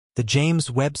The James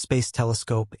Webb Space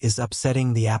Telescope is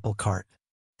upsetting the apple cart.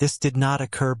 This did not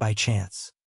occur by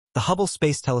chance. The Hubble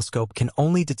Space Telescope can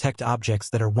only detect objects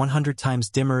that are 100 times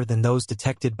dimmer than those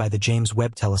detected by the James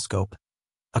Webb Telescope,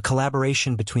 a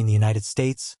collaboration between the United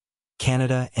States,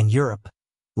 Canada, and Europe,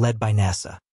 led by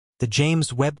NASA. The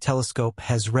James Webb Telescope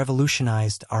has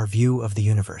revolutionized our view of the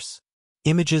universe.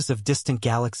 Images of distant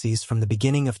galaxies from the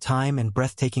beginning of time and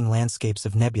breathtaking landscapes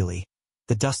of nebulae,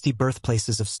 the dusty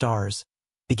birthplaces of stars,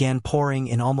 began pouring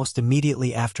in almost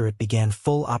immediately after it began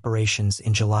full operations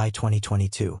in July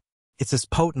 2022. It's as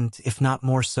potent, if not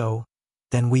more so,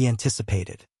 than we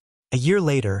anticipated. A year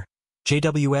later,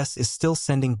 JWS is still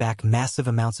sending back massive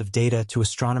amounts of data to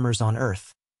astronomers on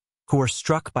Earth, who are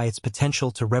struck by its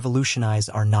potential to revolutionize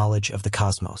our knowledge of the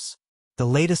cosmos. The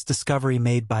latest discovery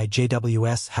made by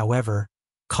JWS, however,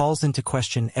 calls into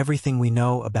question everything we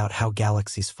know about how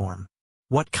galaxies form.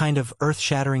 What kind of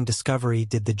earth-shattering discovery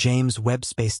did the James Webb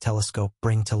Space Telescope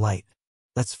bring to light?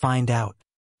 Let's find out.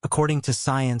 According to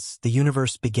science, the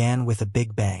universe began with a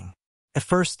Big Bang. At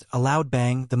first, a loud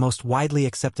bang, the most widely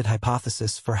accepted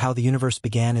hypothesis for how the universe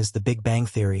began, is the Big Bang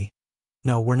Theory.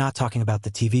 No, we're not talking about the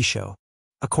TV show.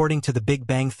 According to the Big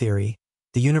Bang Theory,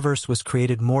 the universe was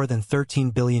created more than 13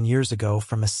 billion years ago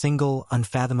from a single,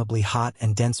 unfathomably hot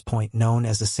and dense point known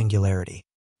as a singularity.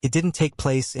 It didn't take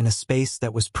place in a space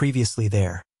that was previously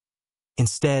there.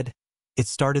 Instead, it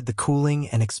started the cooling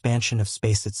and expansion of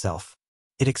space itself.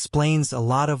 It explains a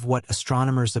lot of what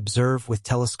astronomers observe with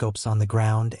telescopes on the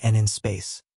ground and in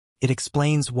space. It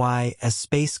explains why, as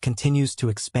space continues to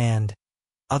expand,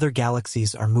 other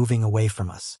galaxies are moving away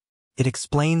from us. It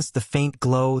explains the faint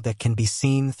glow that can be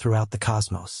seen throughout the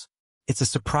cosmos. It's a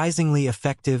surprisingly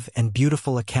effective and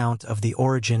beautiful account of the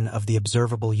origin of the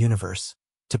observable universe,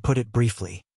 to put it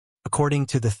briefly. According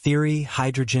to the theory,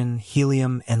 hydrogen,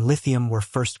 helium, and lithium were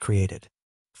first created.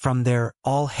 From there,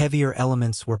 all heavier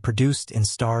elements were produced in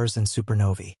stars and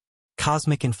supernovae.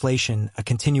 Cosmic inflation, a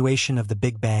continuation of the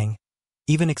Big Bang,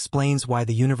 even explains why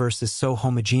the universe is so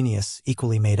homogeneous,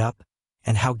 equally made up,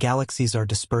 and how galaxies are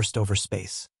dispersed over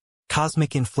space.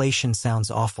 Cosmic inflation sounds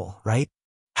awful, right?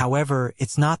 However,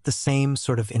 it's not the same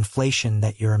sort of inflation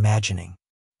that you're imagining.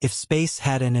 If space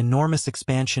had an enormous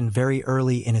expansion very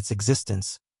early in its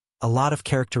existence, a lot of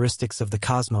characteristics of the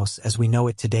cosmos as we know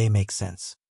it today make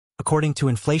sense. According to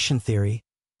inflation theory,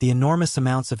 the enormous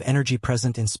amounts of energy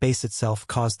present in space itself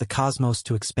caused the cosmos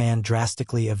to expand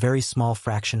drastically a very small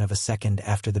fraction of a second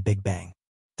after the Big Bang.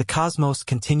 The cosmos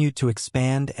continued to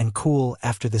expand and cool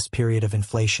after this period of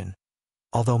inflation,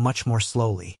 although much more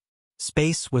slowly.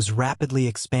 Space was rapidly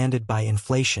expanded by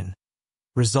inflation,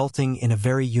 resulting in a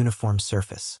very uniform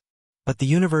surface. But the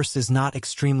universe is not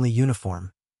extremely uniform.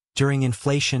 During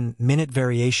inflation, minute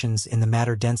variations in the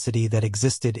matter density that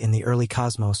existed in the early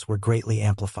cosmos were greatly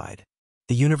amplified.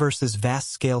 The universe's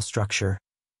vast scale structure,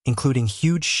 including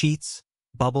huge sheets,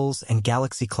 bubbles, and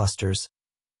galaxy clusters,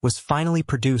 was finally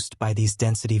produced by these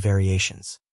density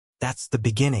variations. That's the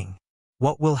beginning.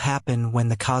 What will happen when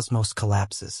the cosmos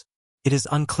collapses? It is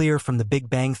unclear from the Big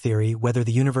Bang Theory whether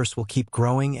the universe will keep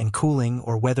growing and cooling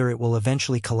or whether it will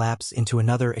eventually collapse into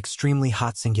another extremely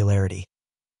hot singularity,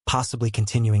 possibly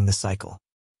continuing the cycle.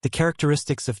 The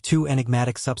characteristics of two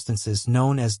enigmatic substances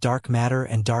known as dark matter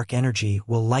and dark energy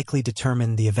will likely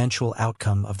determine the eventual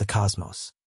outcome of the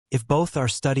cosmos. If both are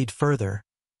studied further,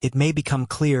 it may become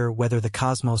clear whether the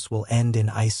cosmos will end in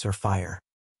ice or fire.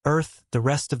 Earth, the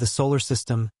rest of the solar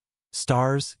system,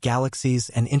 stars, galaxies,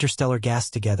 and interstellar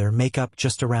gas together make up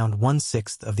just around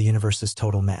 1/6 of the universe's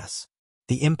total mass.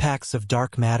 The impacts of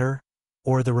dark matter,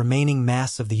 or the remaining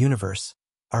mass of the universe,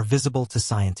 are visible to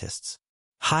scientists.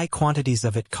 High quantities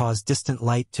of it cause distant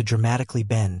light to dramatically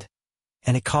bend,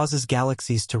 and it causes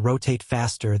galaxies to rotate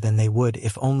faster than they would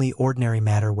if only ordinary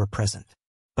matter were present.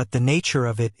 But the nature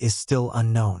of it is still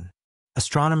unknown.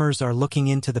 Astronomers are looking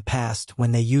into the past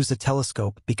when they use a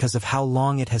telescope because of how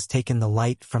long it has taken the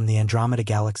light from the Andromeda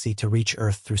Galaxy to reach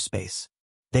Earth through space.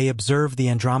 They observe the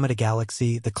Andromeda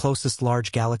Galaxy, the closest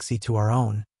large galaxy to our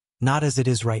own, not as it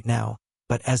is right now,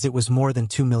 but as it was more than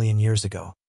 2 million years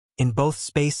ago. In both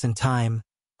space and time,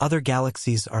 other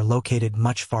galaxies are located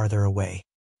much farther away.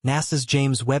 NASA's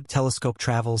James Webb Telescope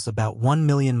travels about 1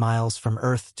 million miles from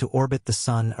Earth to orbit the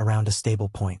Sun around a stable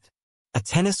point. A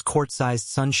tennis court-sized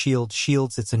sun shield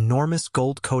shields its enormous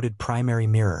gold-coated primary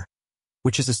mirror,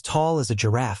 which is as tall as a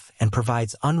giraffe and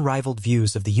provides unrivaled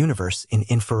views of the universe in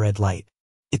infrared light.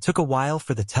 It took a while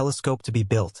for the telescope to be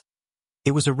built.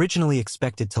 It was originally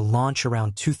expected to launch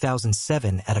around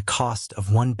 2007 at a cost of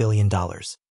 $1 billion.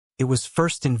 It was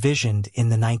first envisioned in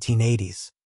the 1980s.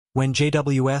 When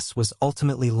JWS was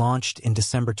ultimately launched in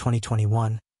December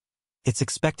 2021, Its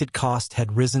expected cost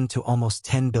had risen to almost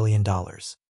 $10 billion.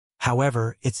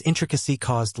 However, its intricacy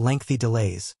caused lengthy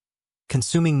delays,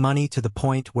 consuming money to the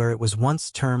point where it was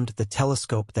once termed the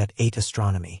telescope that ate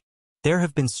astronomy. There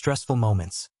have been stressful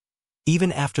moments.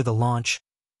 Even after the launch,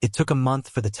 it took a month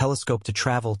for the telescope to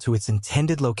travel to its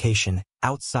intended location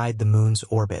outside the moon's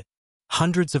orbit.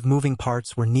 Hundreds of moving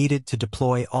parts were needed to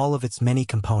deploy all of its many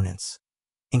components,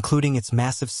 including its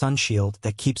massive sunshield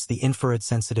that keeps the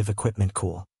infrared-sensitive equipment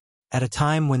cool. At a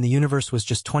time when the universe was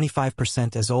just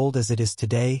 25% as old as it is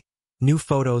today, new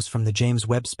photos from the James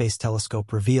Webb Space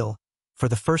Telescope reveal, for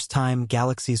the first time,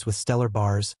 galaxies with stellar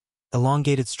bars,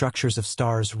 elongated structures of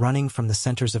stars running from the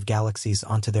centers of galaxies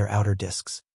onto their outer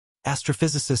disks.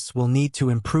 Astrophysicists will need to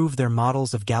improve their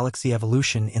models of galaxy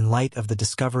evolution in light of the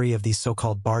discovery of these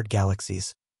so-called barred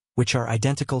galaxies, which are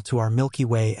identical to our Milky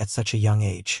Way at such a young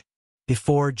age.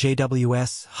 Before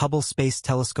JWS, Hubble Space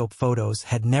Telescope photos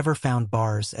had never found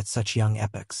bars at such young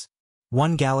epochs.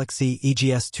 One galaxy,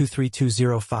 EGS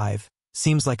 23205,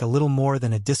 seems like a little more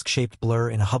than a disc-shaped blur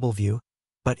in a Hubble view,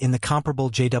 but in the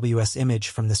comparable JWS image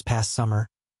from this past summer,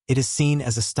 it is seen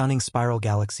as a stunning spiral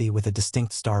galaxy with a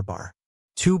distinct star bar.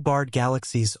 Two barred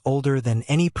galaxies older than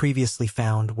any previously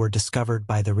found were discovered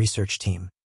by the research team.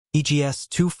 EGS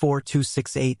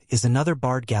 24268 is another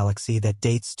barred galaxy that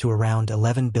dates to around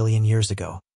 11 billion years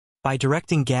ago. By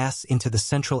directing gas into the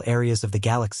central areas of the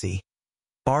galaxy,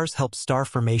 bars help star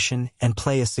formation and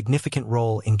play a significant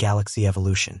role in galaxy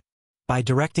evolution. By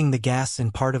directing the gas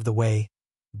in part of the way,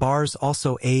 bars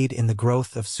also aid in the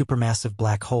growth of supermassive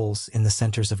black holes in the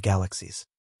centers of galaxies.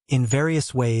 In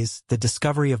various ways, the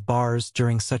discovery of bars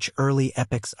during such early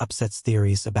epochs upsets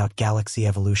theories about galaxy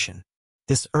evolution.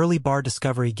 This early bar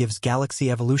discovery gives galaxy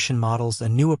evolution models a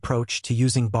new approach to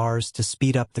using bars to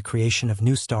speed up the creation of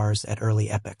new stars at early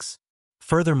epochs.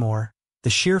 Furthermore, the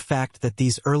sheer fact that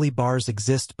these early bars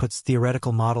exist puts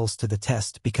theoretical models to the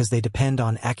test because they depend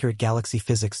on accurate galaxy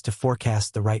physics to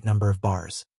forecast the right number of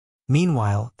bars.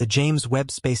 Meanwhile, the James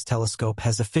Webb Space Telescope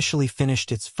has officially finished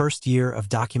its first year of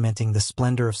documenting the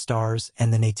splendor of stars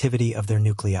and the nativity of their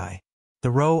nuclei.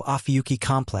 The Rho-Ophiuchi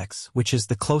complex, which is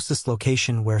the closest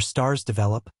location where stars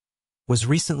develop, was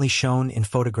recently shown in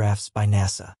photographs by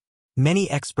NASA. Many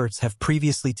experts have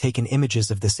previously taken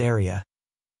images of this area,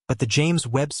 but the James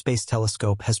Webb Space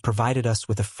Telescope has provided us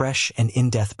with a fresh and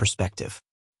in-depth perspective.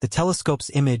 The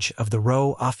telescope's image of the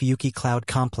Rho-Ophiuchi cloud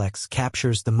complex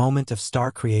captures the moment of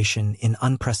star creation in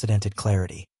unprecedented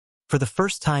clarity. For the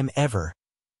first time ever,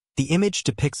 the image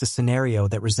depicts a scenario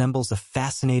that resembles a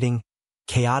fascinating,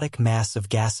 chaotic mass of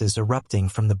gases erupting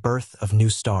from the birth of new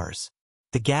stars.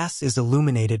 The gas is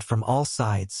illuminated from all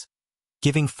sides,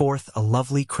 giving forth a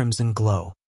lovely crimson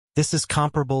glow. This is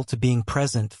comparable to being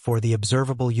present for the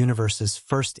observable universe's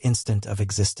first instant of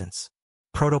existence.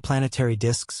 Protoplanetary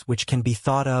disks, which can be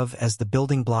thought of as the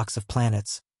building blocks of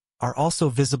planets, are also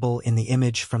visible in the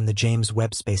image from the James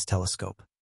Webb Space Telescope.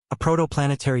 A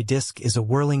protoplanetary disk is a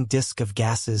whirling disk of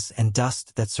gases and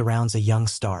dust that surrounds a young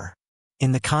star.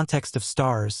 In the context of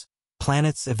stars,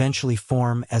 planets eventually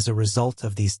form as a result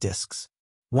of these disks.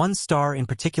 One star in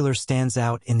particular stands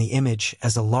out in the image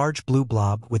as a large blue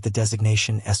blob with the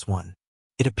designation S1.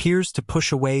 It appears to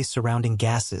push away surrounding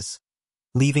gases,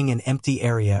 leaving an empty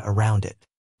area around it.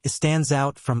 It stands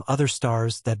out from other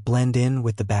stars that blend in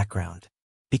with the background.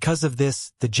 Because of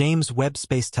this, the James Webb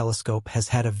Space Telescope has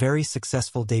had a very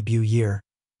successful debut year,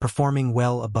 performing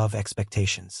well above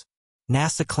expectations.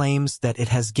 NASA claims that it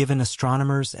has given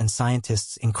astronomers and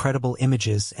scientists incredible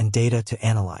images and data to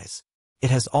analyze. It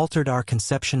has altered our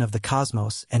conception of the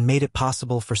cosmos and made it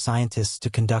possible for scientists to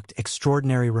conduct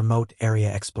extraordinary remote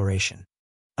area exploration.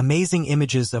 Amazing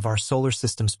images of our solar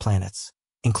system's planets,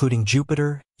 including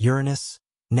Jupiter, Uranus,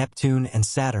 Neptune, and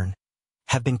Saturn,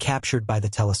 have been captured by the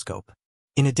telescope.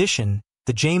 In addition,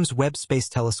 the James Webb Space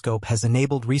Telescope has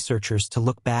enabled researchers to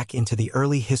look back into the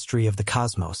early history of the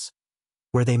cosmos,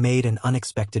 where they made an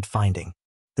unexpected finding.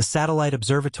 The satellite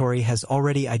observatory has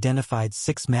already identified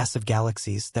 6 massive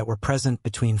galaxies that were present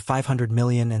between 500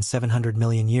 million and 700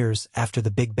 million years after the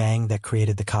Big Bang that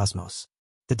created the cosmos.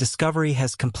 The discovery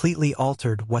has completely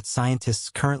altered what scientists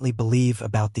currently believe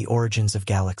about the origins of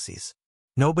galaxies.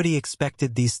 Nobody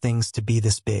expected these things to be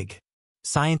this big.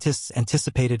 Scientists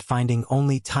anticipated finding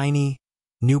only tiny,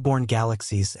 newborn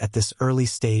galaxies at this early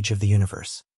stage of the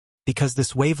universe. Because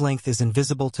this wavelength is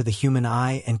invisible to the human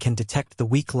eye and can detect the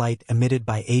weak light emitted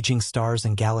by aging stars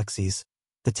and galaxies,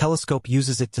 the telescope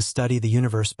uses it to study the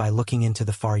universe by looking into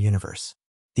the far universe.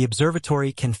 The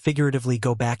observatory can figuratively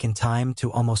go back in time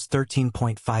to almost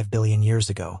 13.5 billion years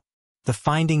ago. The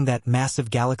finding that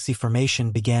massive galaxy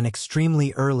formation began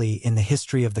extremely early in the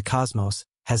history of the cosmos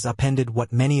has upended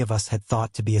what many of us had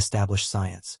thought to be established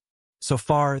science. So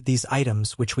far, these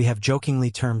items, which we have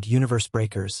jokingly termed universe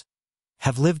breakers,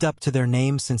 have lived up to their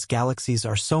name since galaxies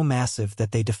are so massive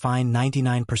that they define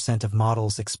 99% of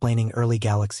models explaining early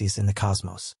galaxies in the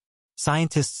cosmos.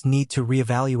 Scientists need to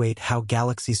reevaluate how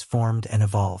galaxies formed and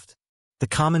evolved. The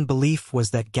common belief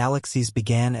was that galaxies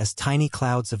began as tiny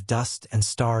clouds of dust and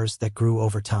stars that grew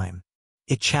over time.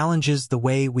 It challenges the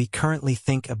way we currently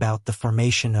think about the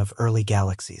formation of early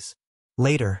galaxies.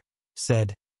 Later,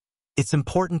 said, "It's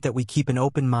important that we keep an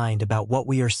open mind about what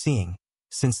we are seeing,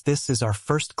 since this is our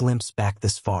first glimpse back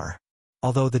this far.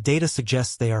 Although the data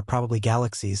suggests they are probably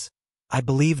galaxies, I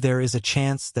believe there is a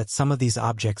chance that some of these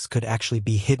objects could actually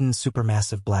be hidden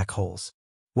supermassive black holes.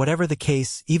 Whatever the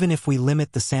case, even if we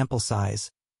limit the sample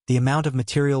size, the amount of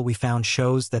material we found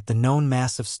shows that the known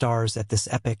mass of stars at this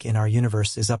epoch in our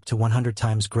universe is up to 100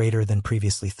 times greater than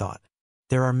previously thought.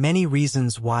 There are many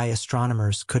reasons why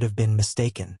astronomers could have been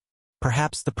mistaken.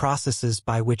 Perhaps the processes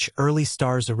by which early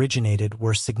stars originated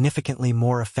were significantly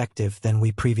more effective than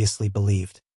we previously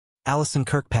believed." Alison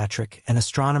Kirkpatrick, an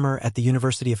astronomer at the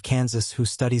University of Kansas who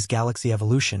studies galaxy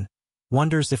evolution,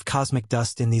 wonders if cosmic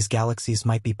dust in these galaxies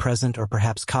might be present, or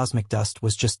perhaps cosmic dust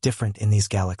was just different in these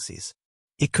galaxies.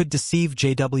 It could deceive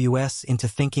JWS into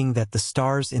thinking that the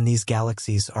stars in these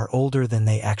galaxies are older than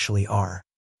they actually are.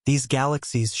 These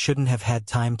galaxies shouldn't have had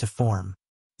time to form.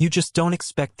 "You just don't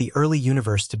expect the early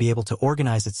universe to be able to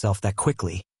organize itself that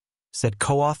quickly," said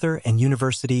co-author and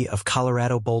University of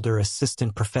Colorado Boulder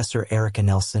assistant professor Erica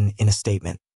Nelson in a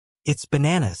statement. "It's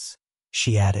bananas,"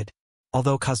 she added.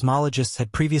 Although cosmologists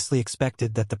had previously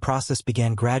expected that the process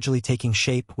began gradually taking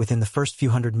shape within the first few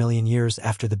 100 million years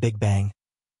after the Big Bang,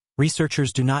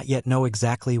 researchers do not yet know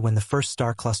exactly when the first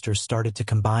star clusters started to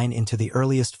combine into the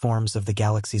earliest forms of the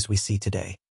galaxies we see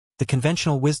today. The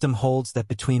conventional wisdom holds that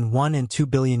between 1 and 2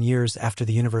 billion years after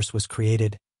the universe was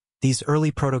created, these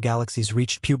early protogalaxies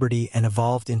reached puberty and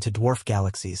evolved into dwarf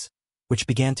galaxies, which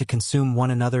began to consume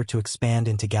one another to expand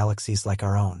into galaxies like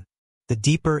our own. The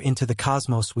deeper into the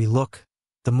cosmos we look,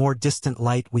 the more distant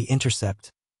light we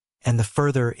intercept, and the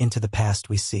further into the past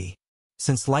we see.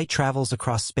 Since light travels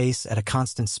across space at a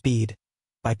constant speed,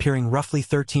 by peering roughly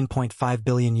 13.5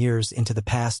 billion years into the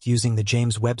past using the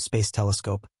James Webb Space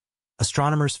Telescope,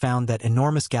 astronomers found that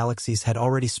enormous galaxies had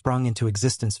already sprung into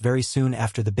existence very soon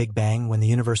after the Big Bang, when the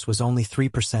universe was only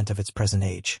 3% of its present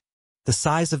age. The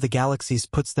size of the galaxies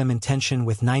puts them in tension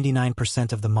with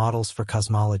 99% of the models for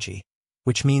cosmology,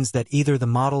 which means that either the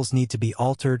models need to be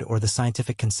altered or the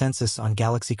scientific consensus on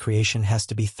galaxy creation has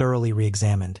to be thoroughly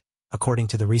re-examined, according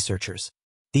to the researchers.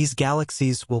 These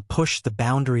galaxies will push the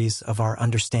boundaries of our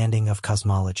understanding of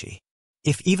cosmology.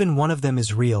 If even one of them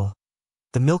is real,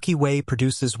 the Milky Way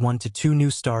produces 1 to 2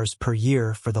 new stars per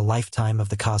year for the lifetime of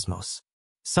the cosmos.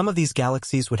 Some of these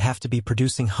galaxies would have to be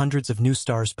producing hundreds of new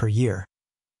stars per year.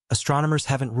 Astronomers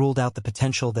haven't ruled out the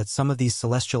potential that some of these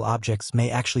celestial objects may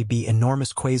actually be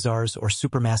enormous quasars or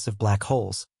supermassive black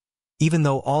holes, even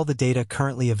though all the data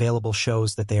currently available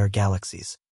shows that they are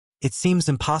galaxies. It seems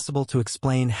impossible to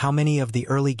explain how many of the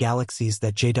early galaxies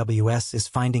that JWS is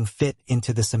finding fit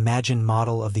into this imagined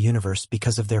model of the universe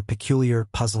because of their peculiar,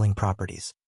 puzzling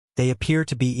properties. They appear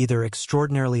to be either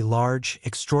extraordinarily large,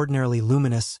 extraordinarily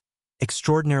luminous,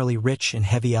 extraordinarily rich in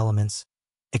heavy elements,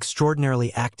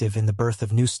 extraordinarily active in the birth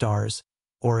of new stars,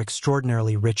 or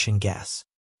extraordinarily rich in gas.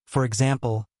 For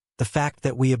example, the fact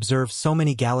that we observe so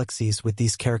many galaxies with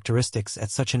these characteristics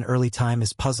at such an early time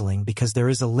is puzzling because there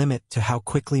is a limit to how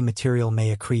quickly material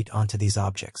may accrete onto these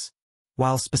objects.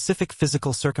 While specific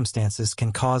physical circumstances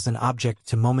can cause an object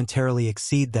to momentarily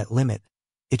exceed that limit,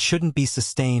 it shouldn't be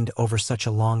sustained over such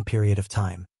a long period of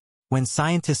time. When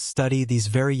scientists study these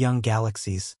very young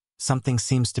galaxies, something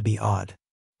seems to be odd.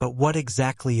 But what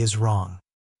exactly is wrong?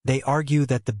 They argue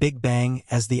that the Big Bang,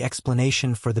 as the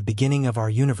explanation for the beginning of our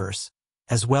universe,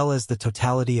 as well as the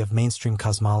totality of mainstream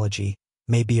cosmology,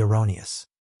 may be erroneous.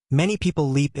 Many people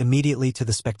leap immediately to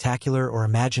the spectacular or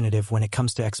imaginative when it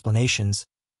comes to explanations.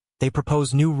 They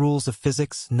propose new rules of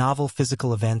physics, novel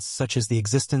physical events such as the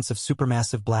existence of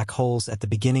supermassive black holes at the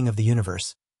beginning of the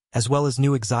universe, as well as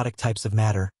new exotic types of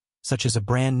matter, such as a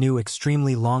brand new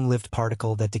extremely long-lived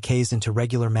particle that decays into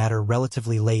regular matter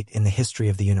relatively late in the history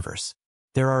of the universe.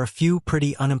 There are a few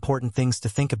pretty unimportant things to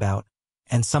think about,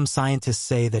 and some scientists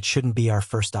say that shouldn't be our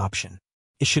first option.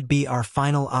 It should be our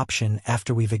final option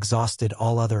after we've exhausted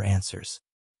all other answers.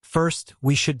 First,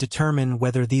 we should determine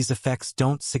whether these effects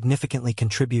don't significantly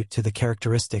contribute to the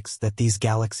characteristics that these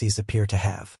galaxies appear to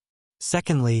have.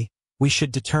 Secondly, we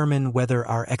should determine whether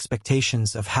our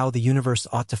expectations of how the universe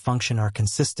ought to function are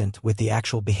consistent with the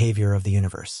actual behavior of the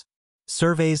universe.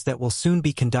 Surveys that will soon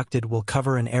be conducted will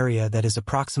cover an area that is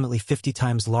approximately 50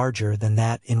 times larger than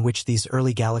that in which these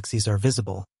early galaxies are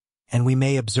visible, and we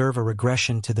may observe a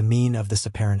regression to the mean of this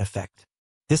apparent effect.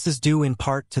 This is due in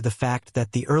part to the fact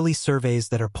that the early surveys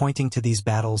that are pointing to these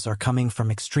battles are coming from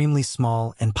extremely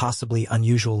small and possibly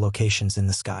unusual locations in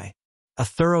the sky. A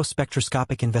thorough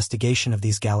spectroscopic investigation of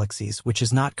these galaxies, which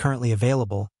is not currently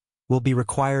available, will be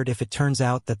required if it turns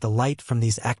out that the light from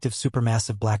these active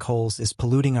supermassive black holes is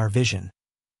polluting our vision,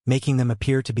 making them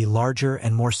appear to be larger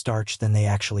and more starched than they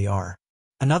actually are.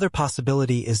 Another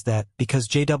possibility is that, because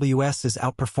JWS is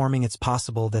outperforming, it's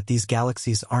possible that these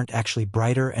galaxies aren't actually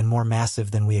brighter and more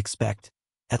massive than we expect,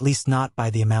 at least not by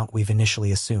the amount we've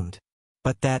initially assumed.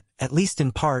 But that, at least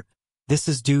in part, this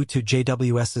is due to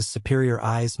JWS's superior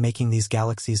eyes making these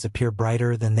galaxies appear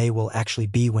brighter than they will actually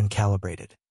be when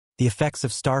calibrated. The effects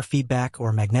of star feedback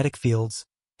or magnetic fields,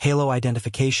 halo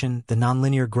identification, the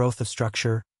nonlinear growth of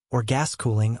structure, or gas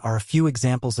cooling are a few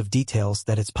examples of details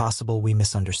that it's possible we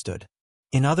misunderstood.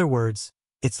 In other words,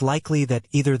 it's likely that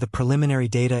either the preliminary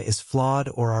data is flawed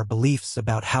or our beliefs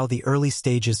about how the early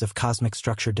stages of cosmic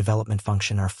structure development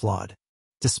function are flawed.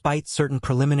 Despite certain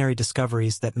preliminary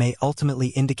discoveries that may ultimately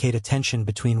indicate a tension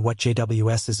between what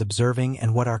JWS is observing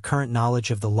and what our current knowledge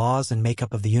of the laws and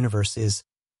makeup of the universe is,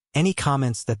 any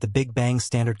comments that the Big Bang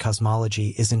standard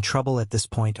cosmology is in trouble at this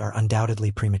point are undoubtedly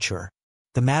premature.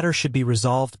 The matter should be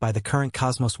resolved by the current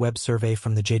Cosmos Web survey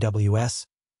from the JWS,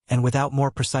 and without more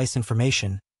precise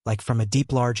information, like from a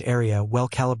deep large area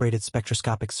well-calibrated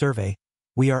spectroscopic survey,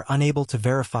 we are unable to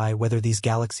verify whether these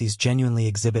galaxies genuinely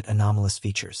exhibit anomalous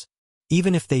features.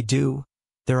 Even if they do,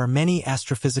 there are many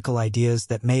astrophysical ideas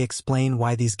that may explain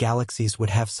why these galaxies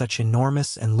would have such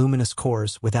enormous and luminous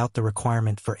cores without the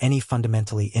requirement for any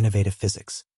fundamentally innovative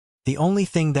physics. The only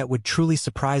thing that would truly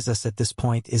surprise us at this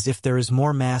point is if there is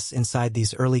more mass inside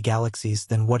these early galaxies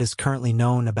than what is currently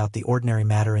known about the ordinary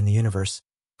matter in the universe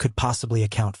could possibly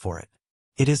account for it.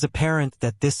 It is apparent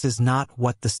that this is not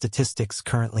what the statistics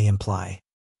currently imply.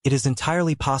 It is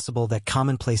entirely possible that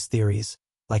commonplace theories,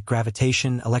 like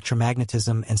gravitation,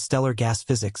 electromagnetism, and stellar gas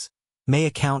physics, may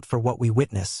account for what we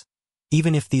witness,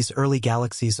 even if these early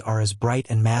galaxies are as bright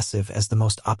and massive as the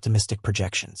most optimistic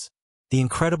projections. The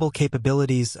incredible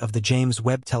capabilities of the James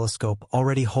Webb Telescope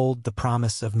already hold the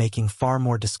promise of making far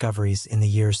more discoveries in the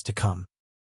years to come.